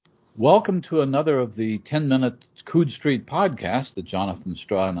Welcome to another of the 10-minute Coode Street podcast that Jonathan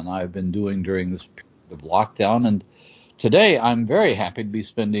Strahan and I have been doing during this period of lockdown. And today I'm very happy to be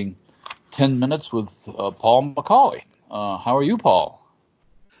spending 10 minutes with Paul McAuley. How are you, Paul?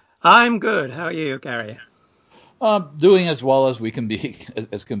 I'm good. How are you, Gary? Doing as well as we can be,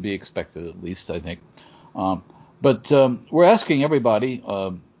 as can be expected, at least, I think. But we're asking everybody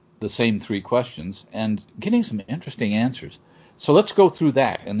the same three questions and getting some interesting answers. So let's go through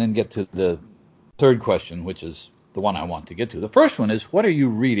that and then get to the third question, which is the one I want to get to. The first one is, what are you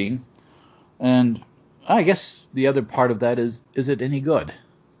reading? And I guess the other part of that is it any good?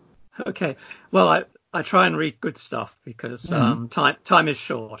 Okay. Well, I try and read good stuff because time is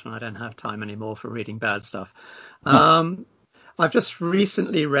short and I don't have time anymore for reading bad stuff. I've just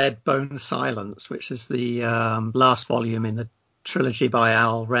recently read Bone Silence, which is the last volume in the trilogy by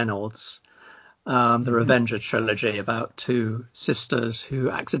Al Reynolds. The Revenger trilogy about two sisters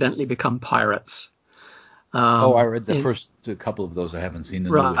who accidentally become pirates. I read the first couple of those. I haven't seen the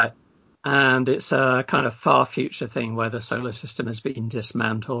new one. Right. And it's a kind of far future thing where the solar system has been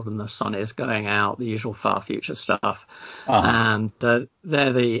dismantled and the sun is going out, the usual far future stuff. And they're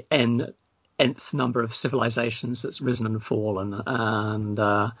the nth number of civilizations that's risen and fallen. And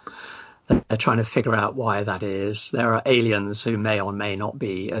they're trying to figure out why that is. There are aliens who may or may not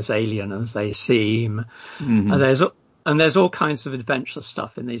be as alien as they seem. And there's all kinds of adventure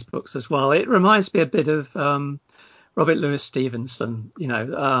stuff in these books as well. It reminds me a bit of Robert Louis Stevenson. You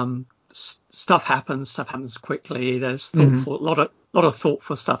know, stuff happens quickly. There's thoughtful, lot of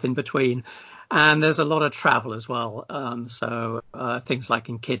thoughtful stuff in between, and there's a lot of travel as well. So things like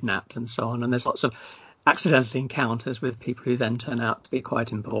in Kidnapped and so on. And there's lots of accidental encounters with people who then turn out to be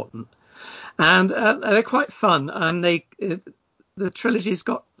quite important. And they're quite fun, and the trilogy's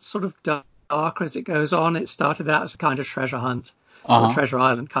got sort of darker as it goes on. It started out as a kind of treasure hunt, or treasure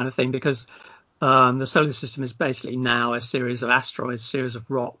island kind of thing, because the solar system is basically now a series of asteroids, series of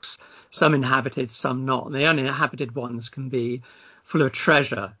rocks, some inhabited, some not. And the uninhabited ones can be full of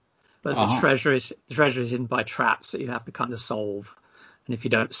treasure, but the treasure is hidden by traps that you have to kind of solve. And if you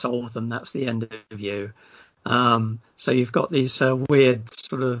don't solve them, that's the end of you. So you've got these weird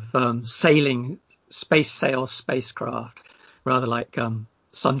sort of sailing spacecraft, rather like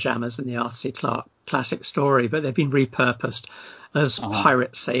Sunjammers in the Arthur C. Clarke classic story, but they've been repurposed as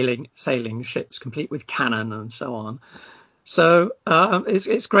pirate sailing ships, complete with cannon and so on. So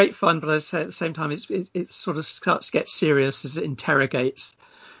it's great fun, but as I say, at the same time, it sort of starts to get serious as it interrogates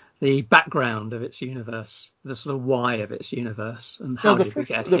the background of its universe, the sort of why of its universe, and how did we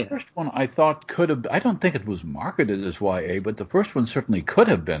get here. The first one I thought could have, I don't think it was marketed as YA, but the first one certainly could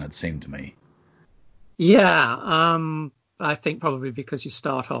have been, it seemed to me. Yeah, I think probably because you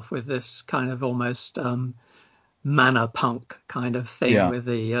start off with this kind of almost mana punk kind of thing with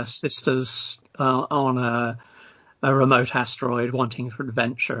the sisters on a remote asteroid wanting for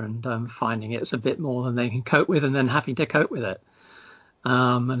adventure and finding it's a bit more than they can cope with and then having to cope with it.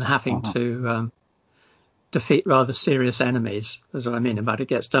 And having to defeat rather serious enemies, is what I mean about it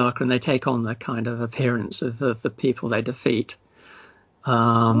gets darker, and they take on the kind of appearance of the people they defeat.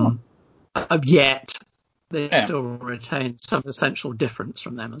 Yet they still retain some essential difference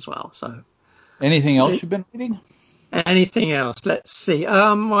from them as well. So, anything else you've been reading? Anything else? Let's see.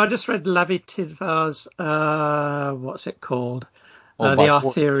 Well, I just read Lavie Tidvar's, what's it called? The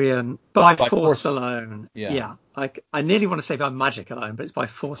Arthurian, by Force Alone. Yeah. I nearly want to say by magic alone, but it's by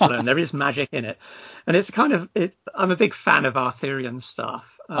Force Alone. There is magic in it. And it's kind of, I'm a big fan of Arthurian stuff.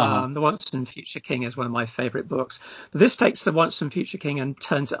 The Once and Future King is one of my favorite books. But this takes the Once and Future King and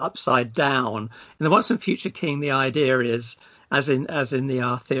turns it upside down. In the Once and Future King, the idea is, as in the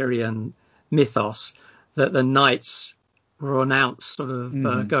Arthurian mythos, that the knights renounce sort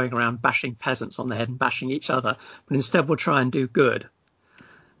of going around bashing peasants on the head and bashing each other, but instead we'll try and do good.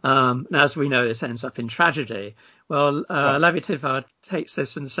 And as we know, this ends up in tragedy. Well, Lavie Tidvar takes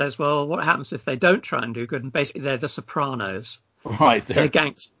this and says, well, what happens if they don't try and do good? And basically they're the Sopranos. Right. They're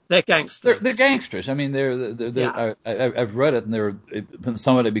gangsters. They're gangsters. I mean, I've read it, and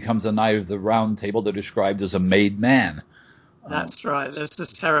somebody becomes a knight of the round table, they're described as a made man. That's right. There's a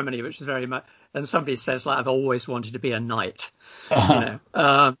ceremony which is very much, and somebody says, like, I've always wanted to be a knight. You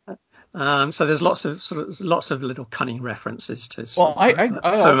know. So there's lots of little cunning references to. Well,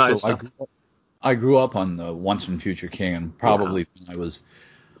 I grew up on the Once and Future King, and probably when I was,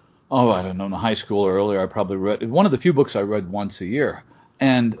 I don't know, in high school or earlier, I probably read one of the few books I read once a year,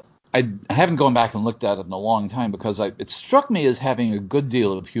 and I haven't gone back and looked at it in a long time because it struck me as having a good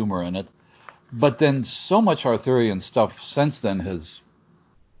deal of humor in it. But then so much Arthurian stuff since then has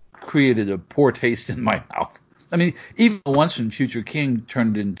created a poor taste in my mouth. I mean, even Once and Future King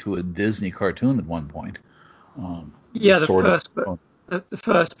turned into a Disney cartoon at one point. Yeah, the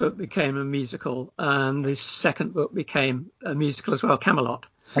first book became a musical, and the second book became a musical as well, Camelot.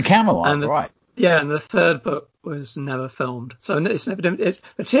 A Camelot, right? Yeah, and the third book was never filmed, so it's never done.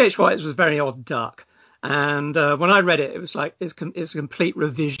 The T.H. White's was a very odd duck, and when I read it, it was like it's a complete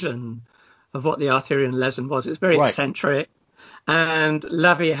revision of what the Arthurian legend was. It's very eccentric, and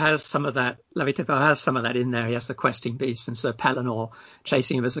Lavie has some of that. Lavie Tepper has some of that in there. He has the questing beast and Sir Pellinore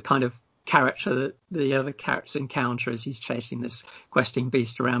chasing him as a kind of character that the other characters encounter as he's chasing this questing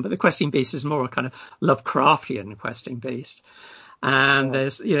beast around. But the questing beast is more a kind of Lovecraftian questing beast. And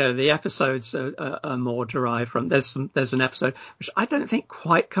there's, the episodes are more derived from. There's an episode which I don't think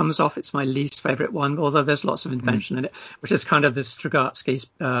quite comes off. It's my least favorite one, although there's lots of invention in it, which is kind of the Strugatsky's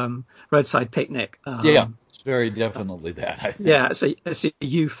roadside picnic. It's very definitely that. I think. Yeah, it's a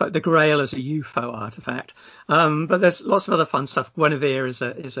UFO. The Grail is a UFO artifact. But there's lots of other fun stuff. Guinevere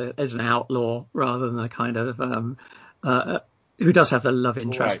is an outlaw rather than a kind of who does have the love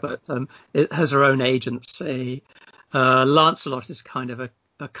interest, but it has her own agency. Lancelot is kind of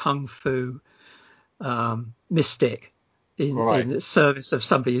a kung fu mystic in the service of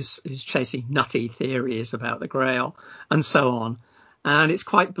somebody who's chasing nutty theories about the Grail and so on. And it's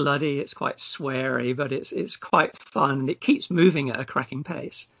quite bloody, it's quite sweary, but it's quite fun, and it keeps moving at a cracking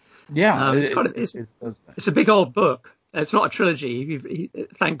pace. Yeah, it's a big old book. It's not a trilogy.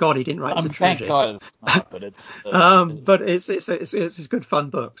 Thank God he didn't write a trilogy. Thank God it's not, but it's. But it's a good fun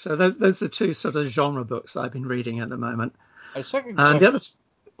book. So those are two sort of genre books that I've been reading at the moment. A second and question.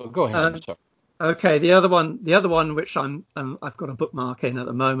 Go ahead. Sorry. Okay, the other one which I've got a bookmark in at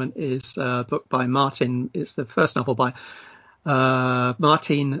the moment is a book by Martin. It's the first novel by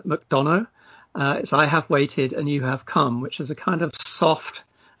Martin McDonough. It's I Have Waited and You Have Come, which is a kind of soft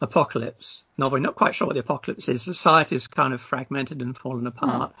apocalypse novel. Not quite sure what the apocalypse is. Society is kind of fragmented and fallen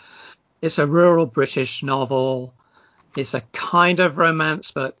apart. It's a rural British novel. It's a kind of romance,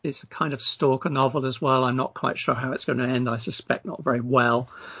 but it's a kind of stalker novel as well. I'm not quite sure how it's going to end. I suspect not very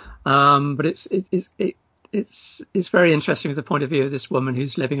well. But it's very interesting from the point of view of this woman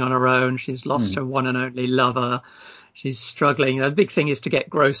who's living on her own. She's lost her one and only lover. She's struggling. The big thing is to get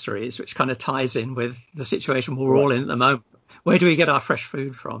groceries, which kind of ties in with the situation we're all in at the moment. Where do we get our fresh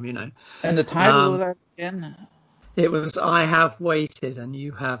food from, And the title of that again? It was I Have Waited and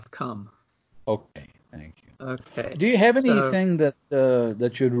You Have Come. Okay, thank you. Okay. Do you have anything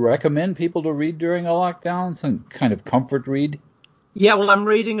that you'd recommend people to read during a lockdown? Some kind of comfort read? Yeah, well, I'm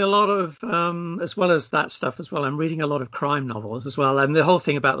reading a lot of, as well as that stuff as well, I'm reading a lot of crime novels as well. And the whole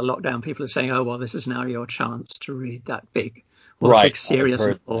thing about the lockdown, people are saying, oh, well, this is now your chance to read that big, big serious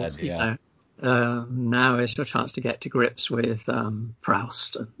novels, now is your chance to get to grips with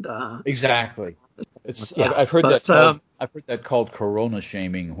Proust. And, exactly. I've heard that called corona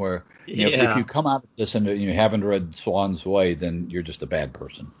shaming, where if you come out of this and you haven't read Swan's Way, then you're just a bad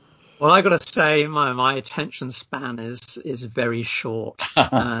person. Well, I got to say, my attention span is very short,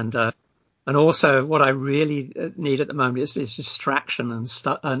 and also what I really need at the moment is distraction and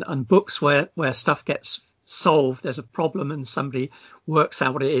stuff, and books where stuff gets solved. There's a problem and somebody works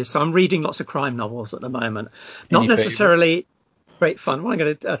out what it is. So I'm reading lots of crime novels at the moment. Not necessarily great fun. Well, I'm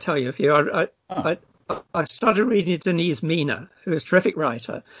going to tell you a few. I started reading Denise Mina, who is a terrific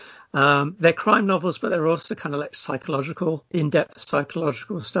writer. They're crime novels, but they're also kind of like in-depth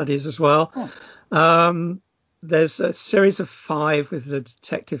psychological studies as well. There's a series of 5 with a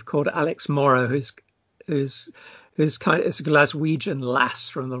detective called Alex Morrow, who's kind of a Glaswegian lass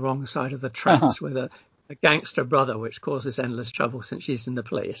from the wrong side of the tracks with a gangster brother, which causes endless trouble since she's in the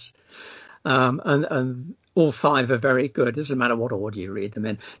police. And all 5 are very good. It doesn't matter what order you read them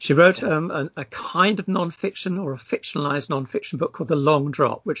in. She wrote a kind of non-fiction or a fictionalized non-fiction book called The Long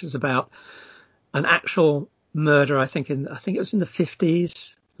Drop, which is about an actual murder. I think it was in the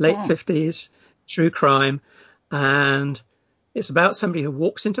 50s, late 50s, true crime, and it's about somebody who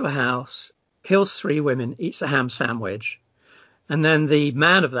walks into a house, kills 3 women, eats a ham sandwich, and then the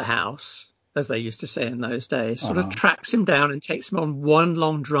man of the house, as they used to say in those days, sort of tracks him down and takes him on one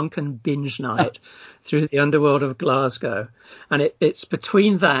long drunken binge night through the underworld of Glasgow. And it's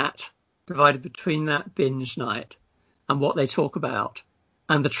divided between that binge night and what they talk about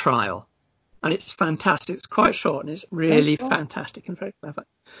and the trial. And it's fantastic. It's quite short and it's really fantastic and very clever.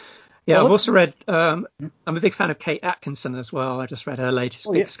 Yeah, I've also read, I'm a big fan of Kate Atkinson as well. I just read her latest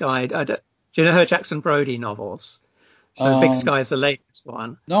Big Sky. Do you know her Jackson Brodie novels? So Big Sky is the latest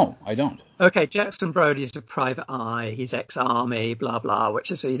one. No, I don't. Okay, Jackson Brodie is a private eye. He's ex-army, blah, blah, which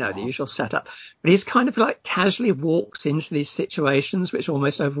is, the usual setup. But he's kind of like casually walks into these situations which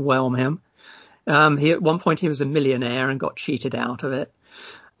almost overwhelm him. At one point he was a millionaire and got cheated out of it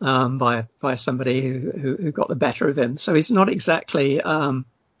by somebody who got the better of him. So he's not exactly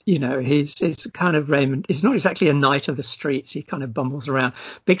he's kind of Raymond. He's not exactly a knight of the streets. He kind of bumbles around.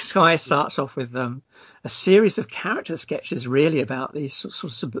 Big Sky starts off with a series of character sketches, really about these sort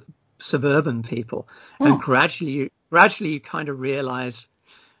of suburban people, and gradually you kind of realize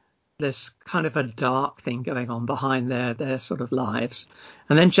there's kind of a dark thing going on behind their sort of lives.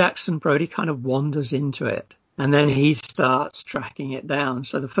 And then Jackson Brodie kind of wanders into it, and then he starts tracking it down.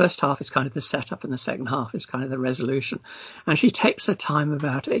 So the first half is kind of the setup, and the second half is kind of the resolution. And she takes her time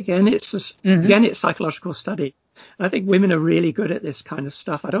about it. Again, it's psychological study. And I think women are really good at this kind of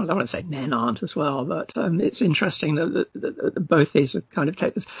stuff. I don't want to say men aren't as well, but it's interesting that both these are kind of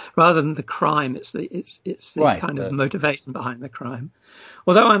take this rather than the crime. It's the kind of motivation behind the crime.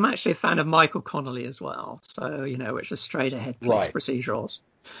 Although I'm actually a fan of Michael Connolly as well, so which is straight ahead police procedurals.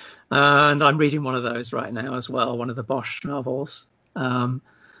 And I'm reading one of those right now as well, one of the Bosch novels. I'm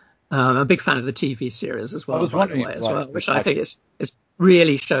a big fan of the TV series as well, by the way, as well, which I think is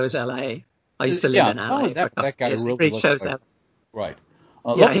really shows LA. I used to live in LA. That guy really shows LA. Right.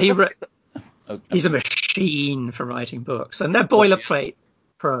 He's a machine for writing books, and they're boilerplate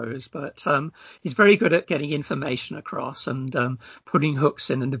prose, but he's very good at getting information across and putting hooks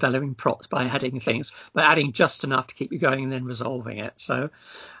in and developing plots by adding just enough to keep you going and then resolving it. So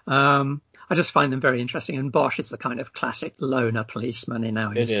I just find them very interesting. And Bosch is the kind of classic loner policeman.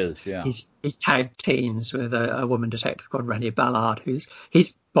 He's tagged teams with a woman detective called Rennie Ballard,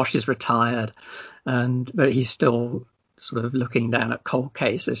 Bosch is retired, but he's still sort of looking down at cold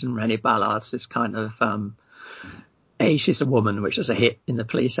cases, and Rennie Ballard's this kind of A, she's a woman, which is a hit in the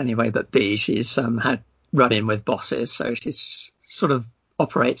police anyway, but B, she's had run-in with bosses, so she's sort of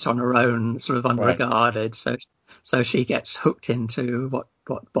operates on her own, sort of unregarded. Right. So she gets hooked into what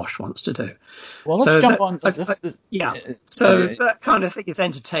Bosch wants to do. Well, let's jump on. So that kind of thing is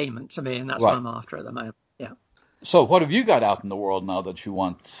entertainment to me, and that's what I'm after at the moment. Yeah. So what have you got out in the world now that you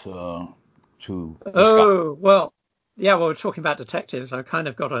want to discuss? Oh, well. Yeah, well, we're talking about detectives. I kind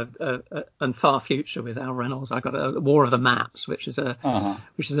of got a far future with Al Reynolds. I got a War of the Maps, which is a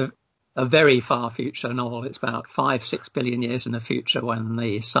very far future novel. It's about 5-6 billion years in the future when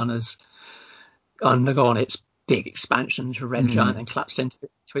the sun has undergone its big expansion to red giant and collapsed into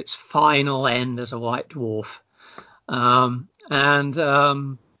its final end as a white dwarf. And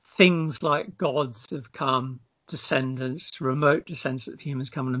things like gods have come. Remote descendants of humans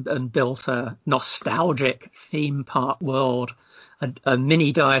come and built a nostalgic theme park world, a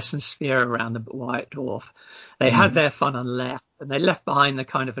mini Dyson sphere around the white dwarf. They had their fun and left, and they left behind the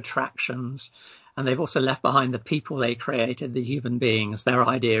kind of attractions, and they've also left behind the people they created, the human beings, their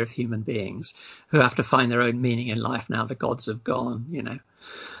idea of human beings, who have to find their own meaning in life now the gods have gone,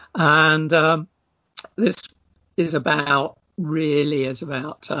 And this is about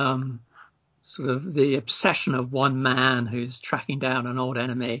sort of the obsession of one man who's tracking down an old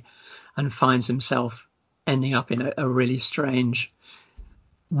enemy and finds himself ending up in a really strange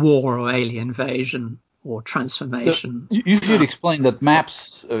war or alien invasion or transformation. You should explain that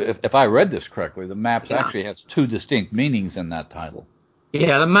maps, if I read this correctly, the maps actually has two distinct meanings in that title.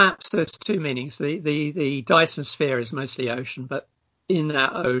 Yeah, the maps, there's two meanings. The Dyson sphere is mostly ocean, but in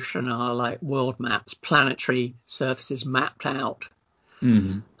that ocean are like world maps, planetary surfaces mapped out.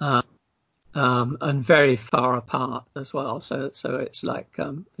 And very far apart as well. So it's like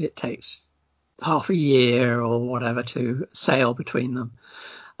it takes half a year or whatever to sail between them.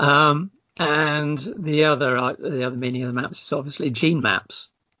 And the other meaning of the maps is obviously gene maps.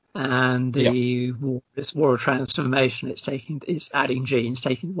 And this war of transformation, it's adding genes,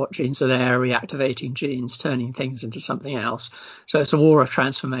 taking what genes are there, reactivating genes, turning things into something else. So it's a war of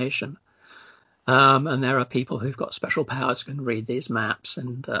transformation. And there are people who've got special powers who can read these maps.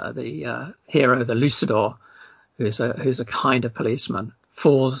 And the hero, the Lucidor, who's a kind of policeman,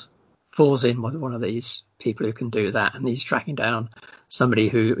 falls in with one of these people who can do that. And he's tracking down somebody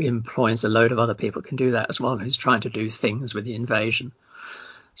who employs a load of other people who can do that as well, who's trying to do things with the invasion.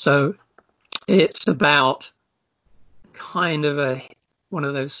 So it's about kind of one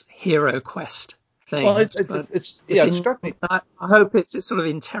of those hero quest things. Well, it struck me. I hope it's sort of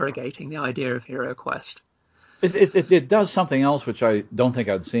interrogating the idea of hero quest. It does something else which I don't think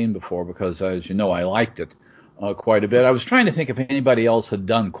I'd seen before because, as you know, I liked it quite a bit. I was trying to think if anybody else had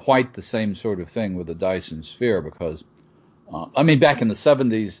done quite the same sort of thing with the Dyson sphere because, back in the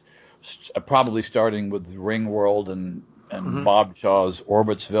 70s, probably starting with Ringworld and Bob Shaw's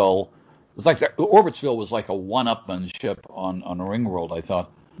Orbitsville. It was like Orbitsville was like a one-upmanship on Ringworld, I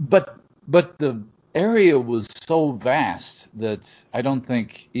thought. But the area was so vast that I don't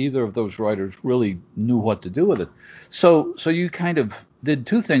think either of those writers really knew what to do with it. So you kind of did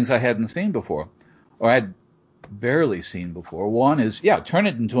two things I hadn't seen before, or I'd barely seen before. One is, turn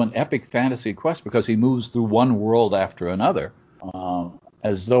it into an epic fantasy quest, because he moves through one world after another,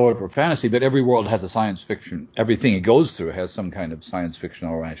 as though it were fantasy, but every world has a science fiction. Everything he goes through has some kind of science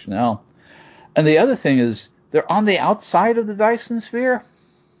fictional rationale. And the other thing is, they're on the outside of the Dyson sphere.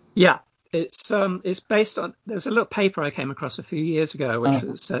 Yeah, it's based on. There's a little paper I came across a few years ago, which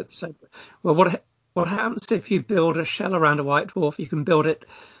was said, well, what happens if you build a shell around a white dwarf? You can build it.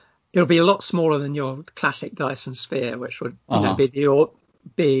 It'll be a lot smaller than your classic Dyson sphere, which would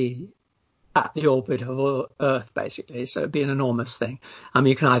be at the orbit of Earth, basically. So it'd be an enormous thing.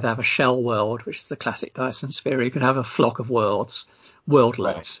 You can either have a shell world, which is the classic Dyson sphere, or you could have a flock of worldlets,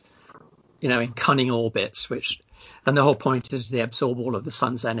 right, in cunning orbits, and the whole point is they absorb all of the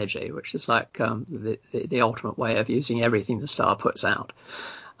sun's energy, which is like the ultimate way of using everything the star puts out.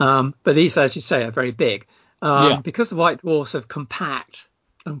 But these, as you say, are very big. Because the white dwarfs are compact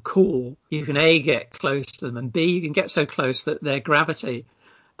and cool, you can A, get close to them, and B, you can get so close that their gravity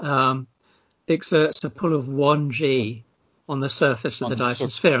exerts a pull of 1g on the surface of the Dyson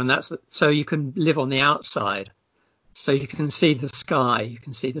sphere, and so you can live on the outside. So you can see the sky, you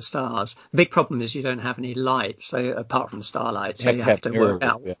can see the stars. The big problem is you don't have any light, so apart from starlight, so you have to work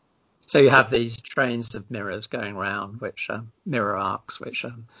out. Yeah. So you have these trains of mirrors going around, which mirror arcs, which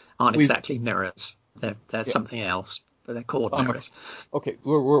aren't exactly mirrors. They're something else, but they're called mirrors. Okay,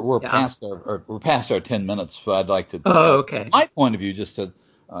 we're past our 10 minutes. So I'd like to. Okay. My point of view, just to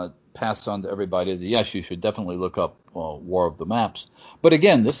pass on to everybody that yes, you should definitely look up War of the Maps. But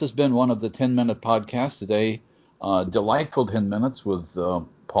again, this has been one of the 10-minute podcasts today. Delightful 10 minutes with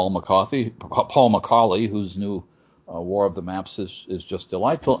Paul McAuley, whose new War of the Maps is just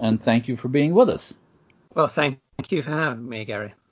delightful. And thank you for being with us. Well, thank you for having me, Gary.